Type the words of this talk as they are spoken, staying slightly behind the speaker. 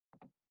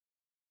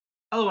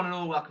Hello and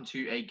all, welcome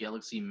to a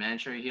Galaxy Man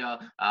Show here.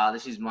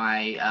 This is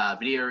my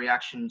video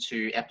reaction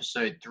to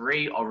episode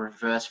 3 of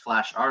Reverse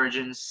Flash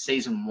Origins,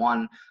 season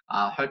 1.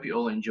 Hope you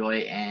all enjoy,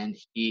 and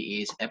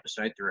here is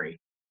episode 3.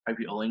 Hope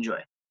you all enjoy.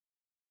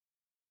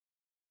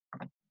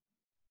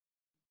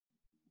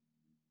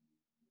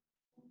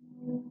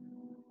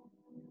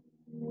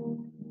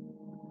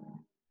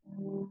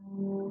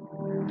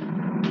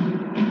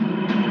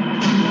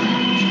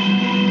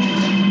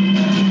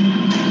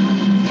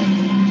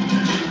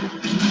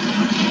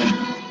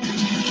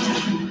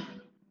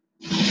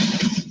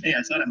 Hey,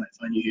 I thought I might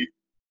find you here.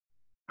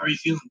 How are you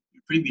feeling?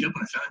 You're pretty beat up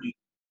when I found you.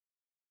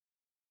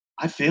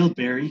 I failed,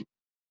 Barry.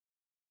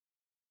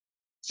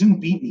 Zoom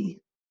beat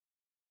me,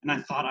 and I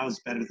thought I was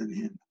better than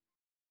him.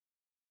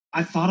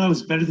 I thought I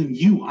was better than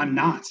you. I'm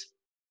not.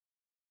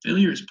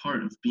 Failure is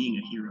part of being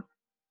a hero.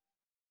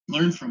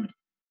 Learn from it.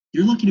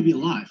 You're lucky to be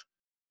alive.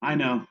 I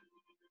know.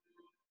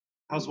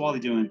 How's Wally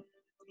doing?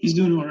 He's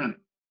doing all right.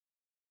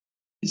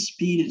 His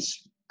speed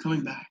is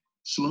coming back,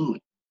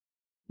 slowly.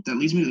 That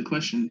leads me to the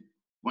question,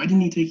 why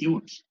didn't he take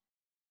yours?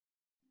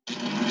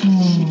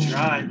 He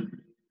tried.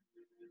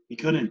 He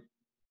couldn't.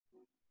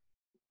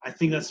 I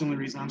think that's the only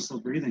reason I'm still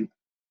breathing.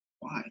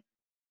 Why?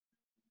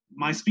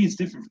 My speed's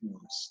different from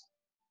yours.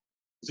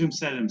 Zoom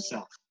said it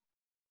himself.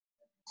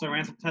 So I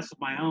ran some tests of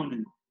my own,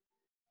 and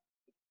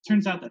it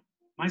turns out that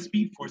my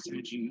speed force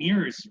energy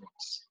mirrors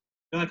yours.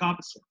 They're like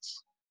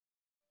opposites.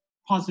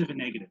 Positive and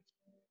negative.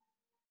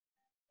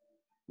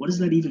 What does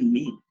that even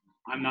mean?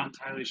 I'm not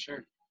entirely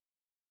sure.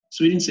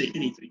 So he didn't say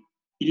anything.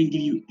 He didn't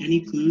give you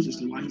any clues as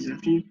to why he's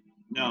after you?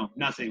 No,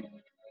 nothing.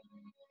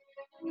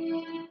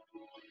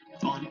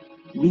 Thawne,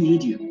 we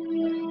need you.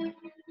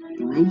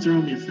 The rogues are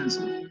on the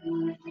offensive.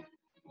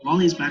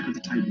 Wally is back with the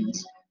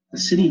Titans. The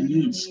city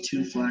needs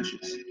 2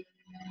 flashes.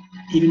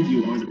 Even if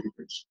you are the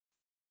Reapers.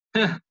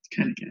 It's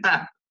kind of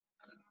catchy.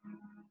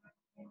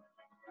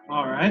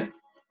 All right.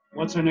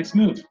 What's our next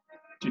move?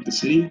 Take the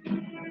city,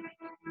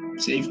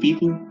 save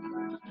people,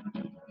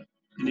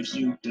 and if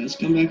Zoom does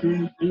come back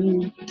around,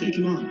 we'll take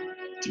him on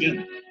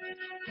together.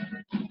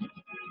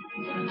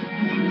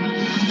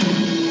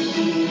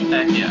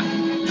 Heck yeah.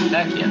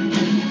 Heck yeah.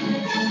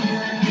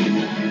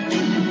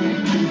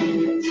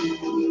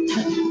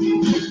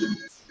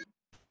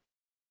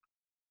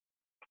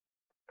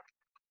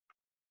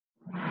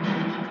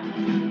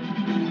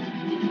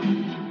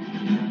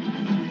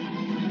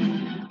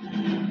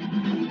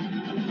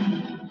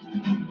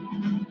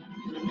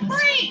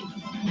 Freeze!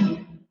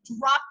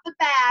 Drop the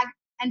bag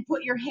and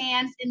put your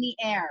hands in the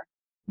air.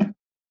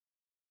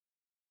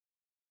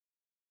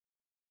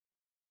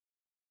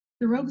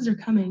 The rogues are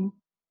coming.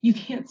 You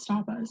can't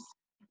stop us.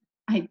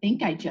 I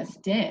think I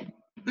just did.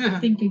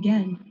 Think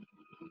again.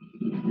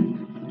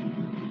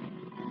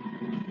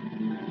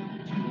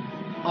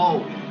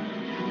 Oh,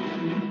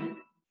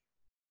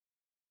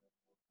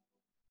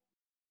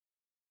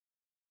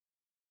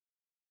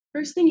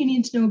 First thing you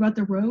need to know about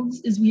the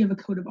rogues is we have a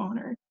code of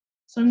honor.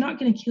 So I'm not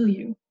going to kill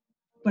you,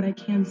 but I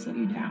can slow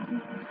you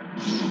down.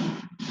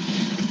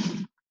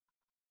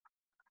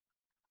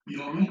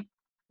 You all right?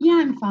 Yeah,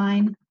 I'm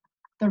fine.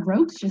 The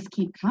rogues just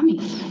keep coming.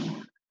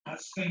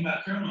 That's the thing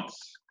about criminals.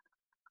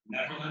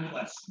 Never learn a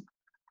lesson.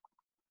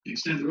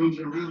 Next time the rogues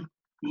are around,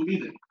 we'll be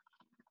there.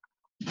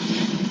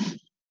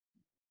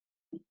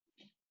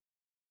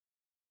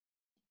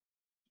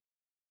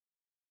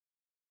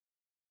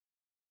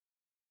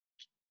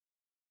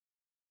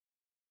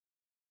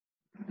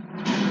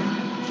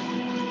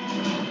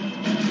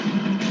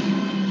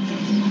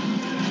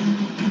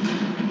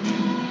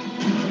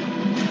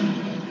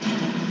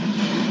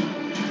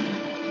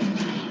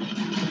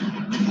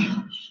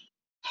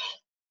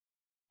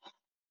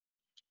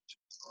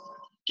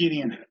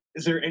 Gideon,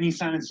 is there any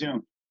sign of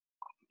Zoom?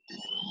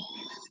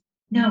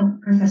 No,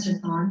 Professor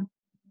Thawne.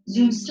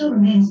 Zoom still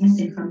remains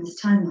missing from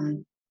this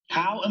timeline.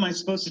 How am I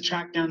supposed to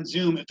track down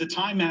Zoom if the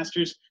Time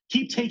Masters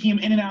keep taking him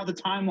in and out of the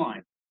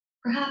timeline?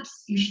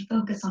 Perhaps you should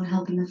focus on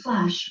helping the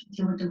Flash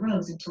deal with the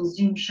rogues until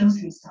Zoom shows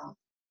himself.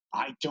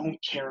 I don't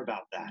care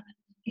about that.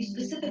 You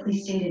specifically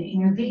stated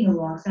in your video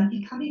logs that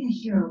becoming a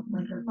hero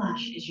like the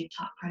Flash is your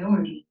top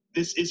priority.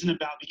 This isn't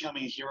about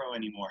becoming a hero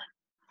anymore.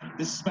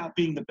 This is about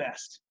being the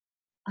best.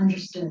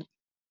 Understood.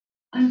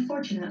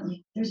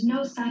 Unfortunately, there's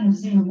no sign of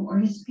Zoom or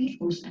his Speed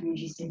Force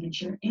energy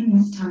signature in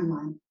this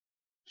timeline.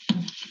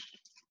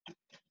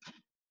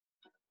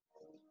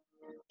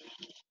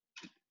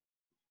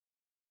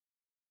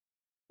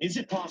 Is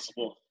it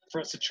possible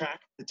for us to track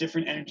the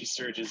different energy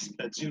surges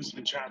that Zoom's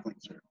been traveling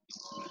through?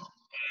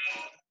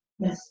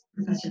 Yes,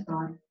 Professor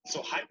Thawne.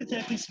 So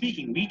hypothetically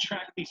speaking, we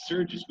track these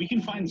surges, we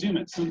can find Zoom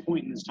at some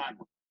point in this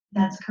timeline.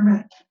 That's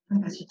correct,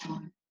 Professor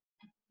Thawne.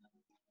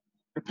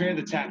 Prepare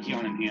the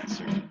tachyon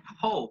enhancer.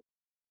 oh.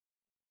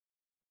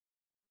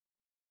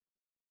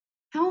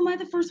 How am I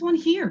the first one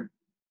here?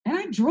 And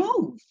I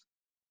drove.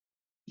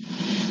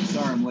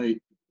 Sorry I'm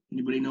late.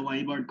 Anybody know why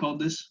Ebard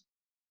called this?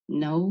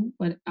 No,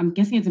 but I'm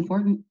guessing it's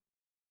important.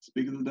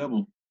 Speak of the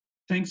devil.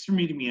 Thanks for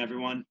meeting me,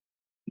 everyone.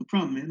 No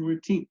problem, man. We're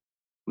a team.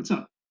 What's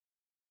up?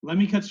 Let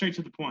me cut straight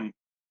to the point.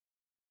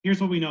 Here's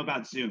what we know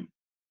about Zoom.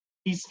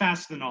 He's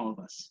faster than all of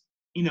us.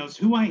 He knows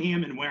who I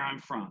am and where I'm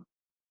from.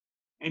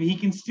 And he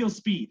can steal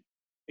speed,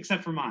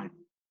 except for mine.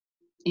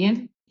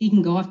 And he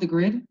can go off the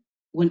grid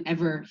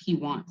whenever he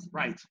wants.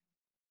 Right.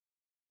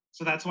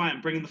 So that's why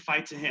I'm bringing the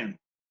fight to him.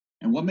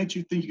 And what makes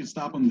you think you can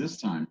stop him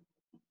this time?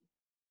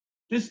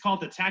 This is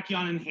called the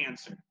Tachyon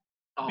Enhancer.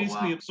 Oh,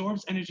 Basically wow.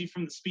 absorbs energy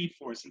from the Speed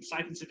Force and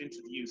siphons it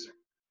into the user.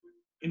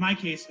 In my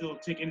case, it'll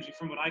take energy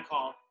from what I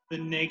call the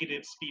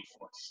negative Speed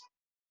Force.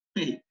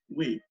 Hey,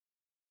 wait.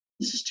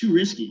 This is too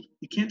risky.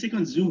 You can't take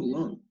on Zoom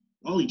alone.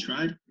 Ollie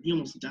tried, and he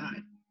almost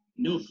died.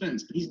 No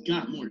offense, but he's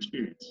got more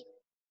experience.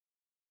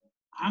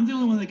 I'm the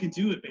only one that can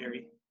do it,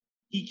 Barry.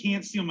 He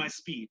can't steal my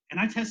speed, and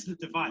I tested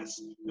the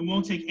device. It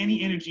won't take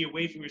any energy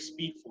away from your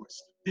Speed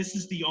Force. This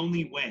is the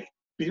only way.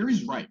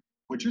 Barry's right.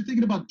 What you're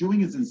thinking about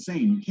doing is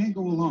insane. You can't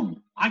go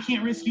alone. I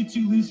can't risk you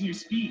two losing your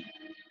speed.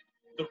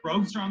 The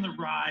rogues are on the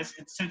rise,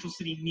 and Central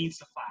City needs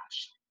the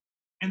Flash.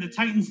 And the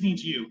Titans need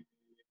you.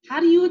 How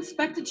do you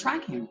expect to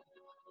track him?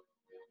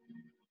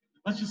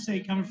 Let's just say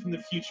coming from the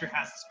future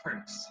has its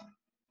perks.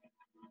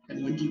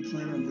 And when do you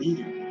plan on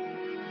leaving?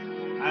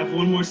 I have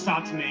one more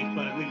stop to make,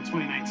 but I leave in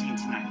 2019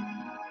 tonight.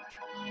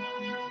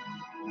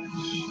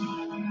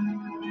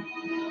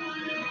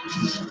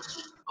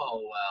 Oh,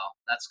 wow.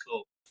 That's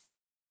cool.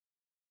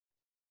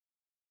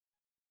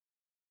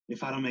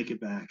 If I don't make it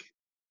back,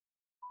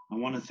 I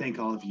want to thank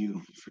all of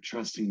you for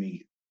trusting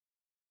me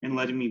and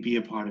letting me be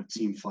a part of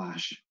Team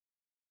Flash.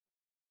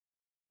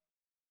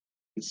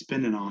 It's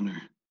been an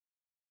honor.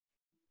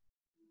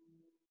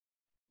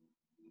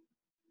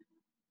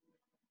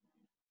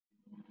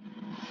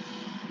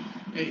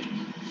 Hey,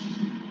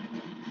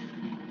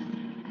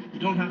 you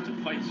don't have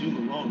to fight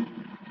Zoom alone.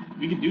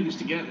 We can do this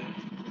together.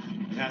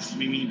 It has to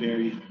be me,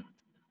 Barry.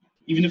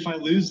 Even if I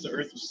lose, the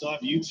Earth will still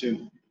have you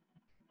two.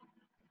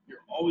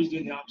 You're always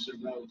doing the opposite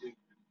of what I would do.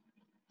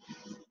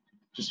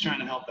 Just trying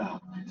to help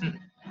out.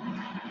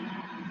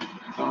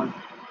 Don,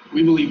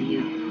 we believe in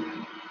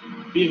you.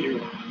 Be a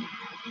hero.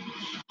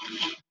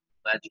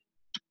 Legend.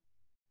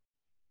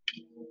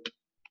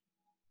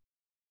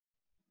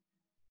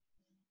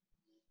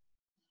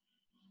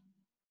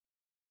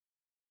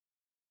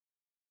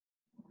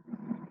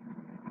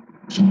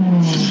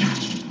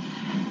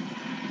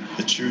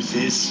 The truth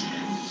is,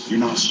 you're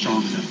not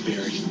strong enough,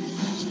 Barry.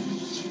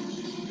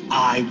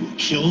 I will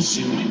kill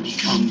Zoom and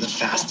become the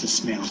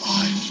fastest man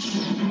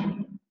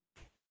alive.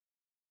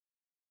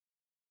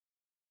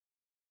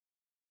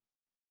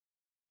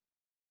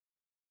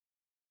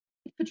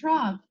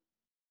 Petrov,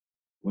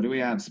 What do we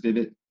have,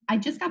 Spivot? I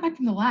just got back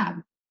from the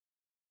lab.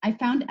 I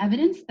found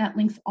evidence that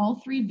links all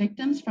 3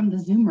 victims from the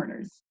Zoom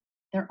murders.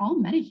 They're all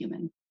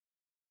metahuman.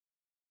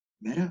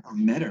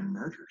 Meta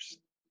murders.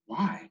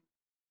 Why?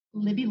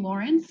 Libby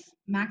Lawrence,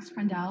 Max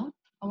Crandell,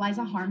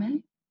 Eliza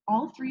Harmon,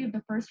 all 3 of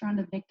the first round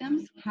of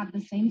victims have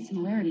the same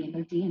similarity in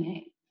their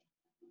DNA.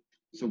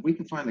 So if we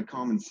can find the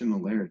common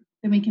similarity.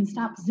 Then we can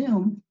stop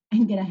Zoom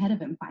and get ahead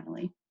of him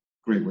finally.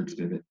 Great work,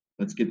 Spivot.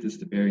 Let's get this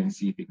to Barry and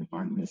see if he can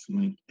find the missing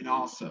link. And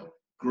also,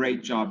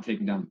 great job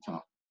taking down the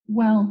top.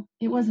 Well,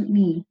 it wasn't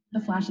me. The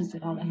Flashes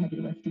did all the heavy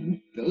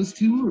lifting. Those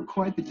two were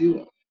quite the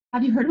duo.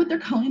 Have you heard what they're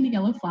calling the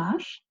Yellow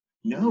Flash?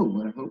 No,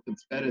 but I hope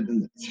it's better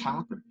than the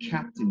top or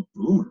Captain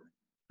Boomer.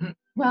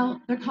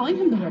 Well, they're calling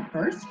him the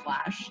Reverse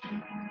Flash.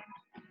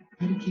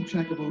 How do you keep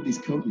track of all these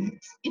code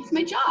names? It's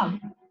my job.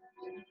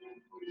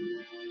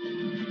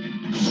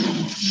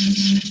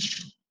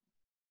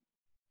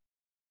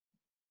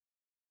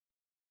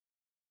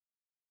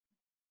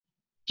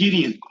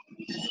 Gideon,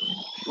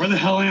 where the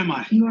hell am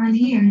I? You are in the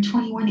year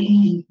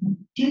 2180.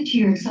 Due to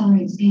your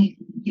accelerated speed,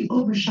 you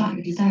overshot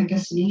your desired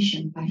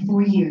destination by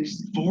 4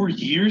 years. 4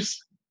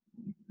 years?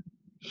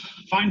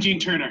 Find Jane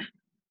Turner.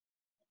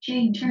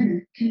 Jane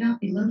Turner cannot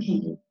be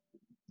located.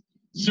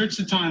 Search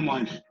the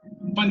timeline.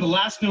 Find the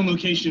last known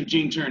location of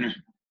Jane Turner.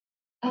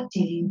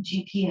 Updating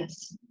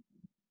GPS.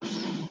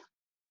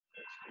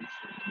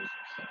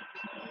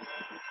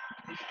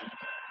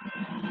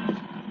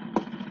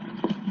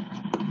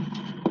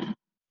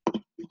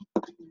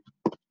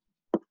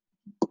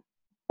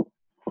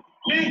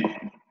 Jane!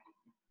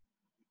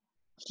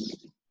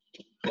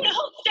 No,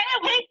 stay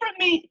away from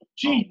me!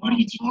 Jane, what are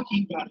you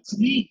talking about? It's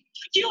me.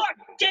 You are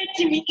dead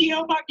to me,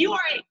 Eobard. You are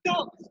a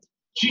ghost.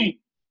 Jane,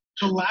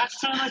 the last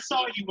time I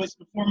saw you was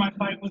before my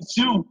fight with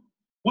Zoom.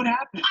 What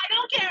happened? I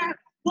don't care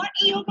what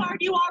Eobard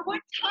you are, what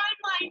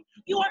timeline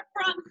you are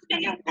from.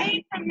 Stay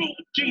away from me.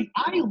 Jane,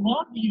 I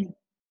love you.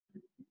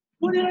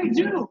 What did I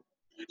do?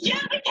 You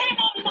became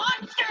a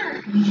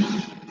monster!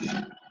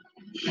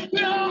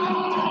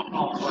 No!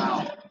 Oh,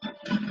 wow.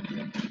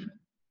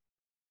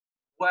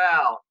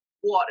 Wow.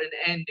 What an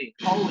ending.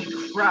 Holy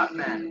crap,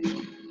 man.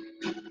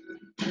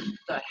 What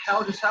the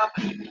hell just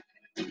happened?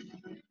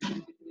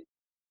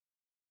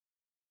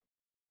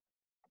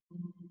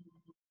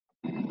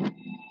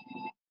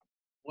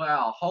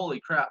 Wow, holy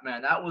crap,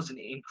 man. That was an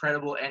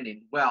incredible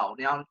ending. Wow.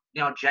 Now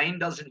Jane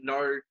doesn't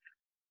know.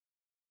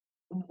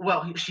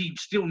 Well, she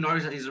still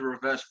knows that he's a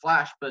Reverse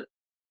Flash, but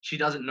she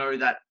doesn't know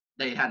that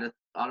they had a.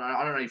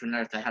 I don't even know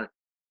if they had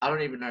I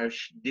don't even know if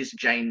this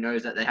Jane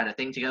knows that they had a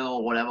thing together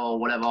or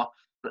whatever.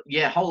 But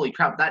yeah, holy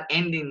crap, that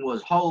ending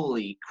was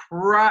holy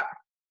crap.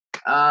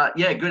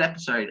 Yeah, good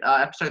episode.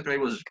 Episode 3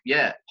 was,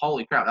 yeah,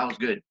 holy crap, that was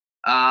good.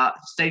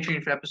 Stay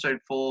tuned for episode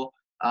 4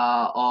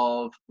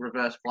 of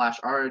Reverse Flash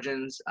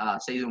Origins,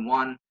 season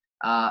 1.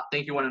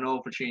 Thank you one and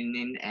all for tuning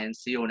in, and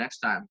see you all next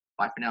time.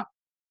 Bye for now.